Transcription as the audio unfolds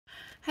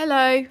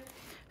Hello.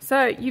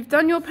 So you've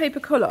done your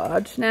paper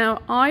collage.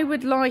 Now I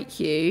would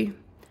like you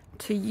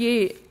to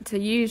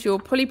use your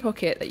Polly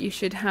Pocket that you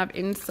should have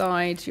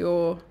inside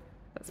your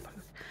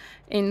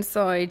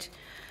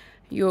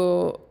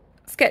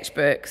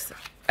sketchbooks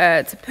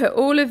to put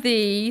all of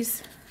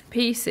these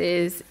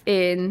pieces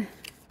in,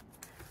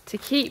 to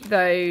keep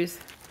those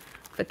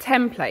for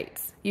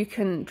templates. You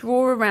can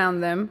draw around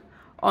them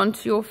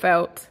onto your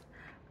felt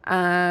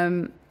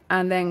and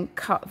then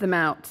cut them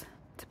out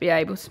to be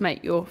able to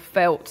make your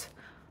felt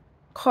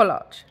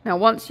collage. Now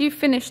once you've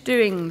finished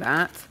doing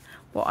that,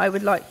 what I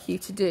would like you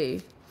to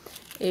do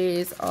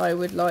is I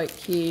would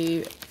like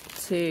you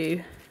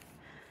to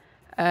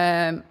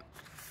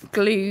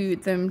glue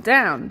them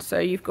down. So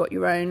you've got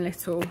your own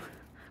little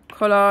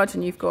collage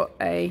and you've got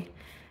a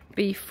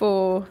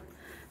before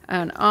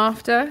and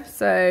after,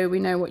 so we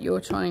know what you're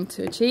trying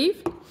to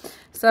achieve.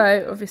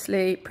 So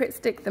obviously Pritt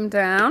stick them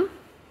down.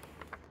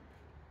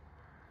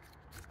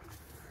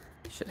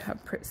 You should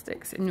have Pritt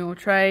sticks in your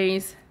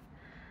trays.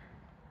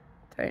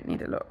 Don't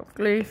need a lot of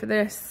glue for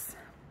this.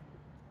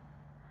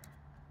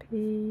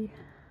 P.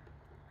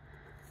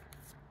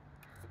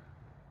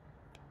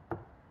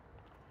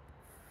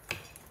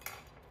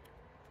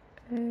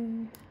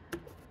 A.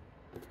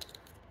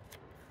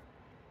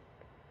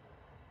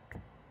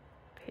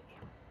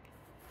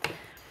 P.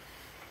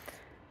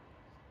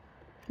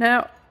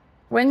 Now,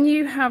 when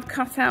you have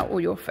cut out all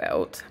your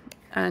felt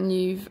and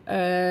you've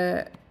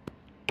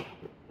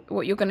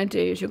what you're going to do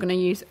is you're going to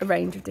use a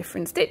range of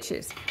different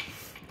stitches.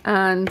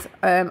 And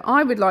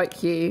I would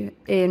like you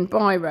in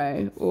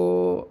biro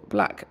or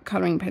black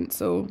colouring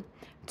pencil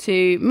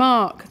to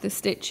mark the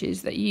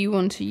stitches that you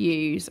want to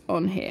use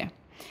on here.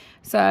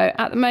 So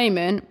at the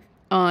moment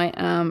I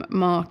am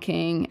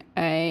marking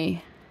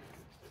a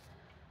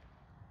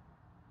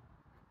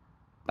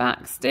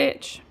back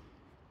stitch.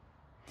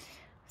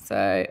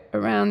 So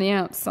around the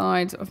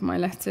outside of my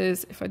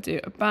letters, if I do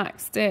a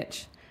back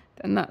stitch,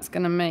 then that's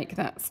going to make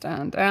that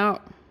stand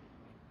out.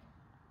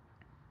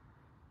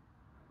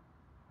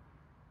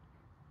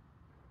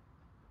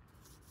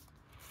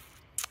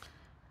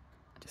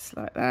 Just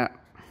like that.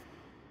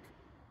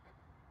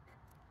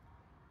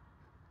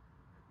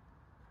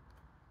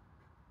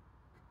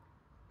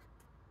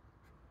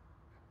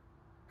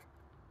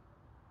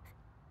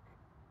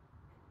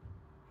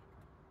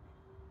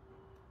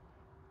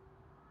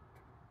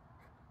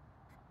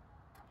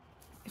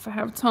 If I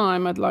have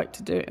time, I'd like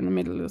to do it in the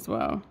middle as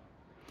well.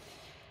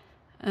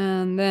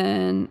 And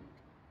then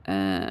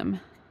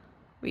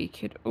we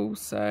could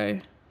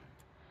also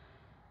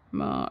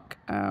mark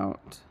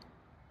out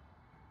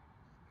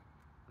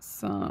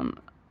some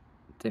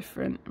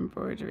different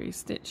embroidery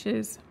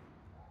stitches.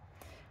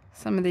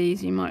 Some of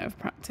these you might have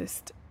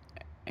practiced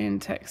in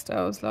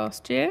textiles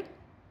last year.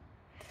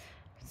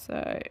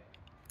 So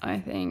I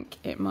think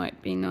it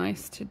might be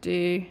nice to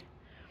do,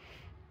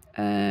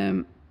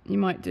 you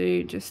might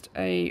do just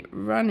a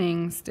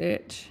running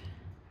stitch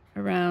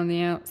around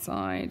the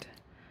outside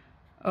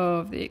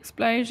of the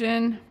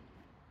explosion.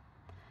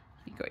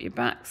 You've got your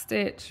back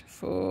stitch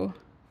for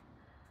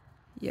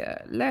your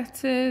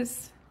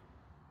letters.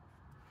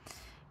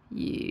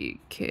 You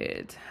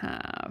could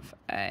have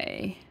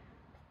a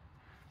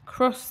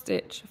cross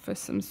stitch for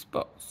some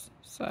spots,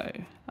 so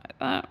like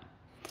that.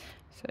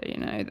 So you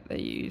know that they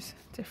use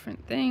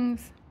different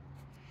things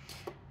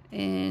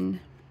in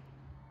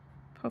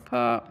pop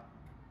art.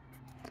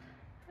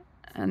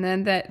 And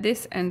then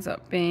this ends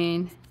up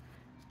being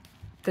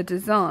the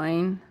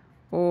design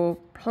or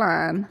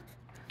plan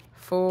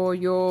for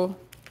your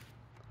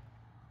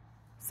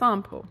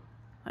sample,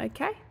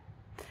 okay?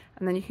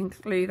 And then you can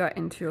glue that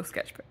into your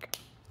sketchbook.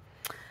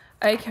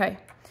 Okay,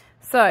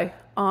 so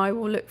I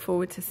will look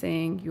forward to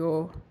seeing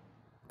your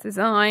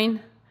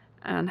design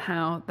and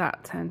how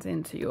that turns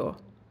into your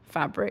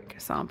fabric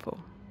sample.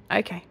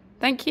 Okay,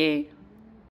 thank you.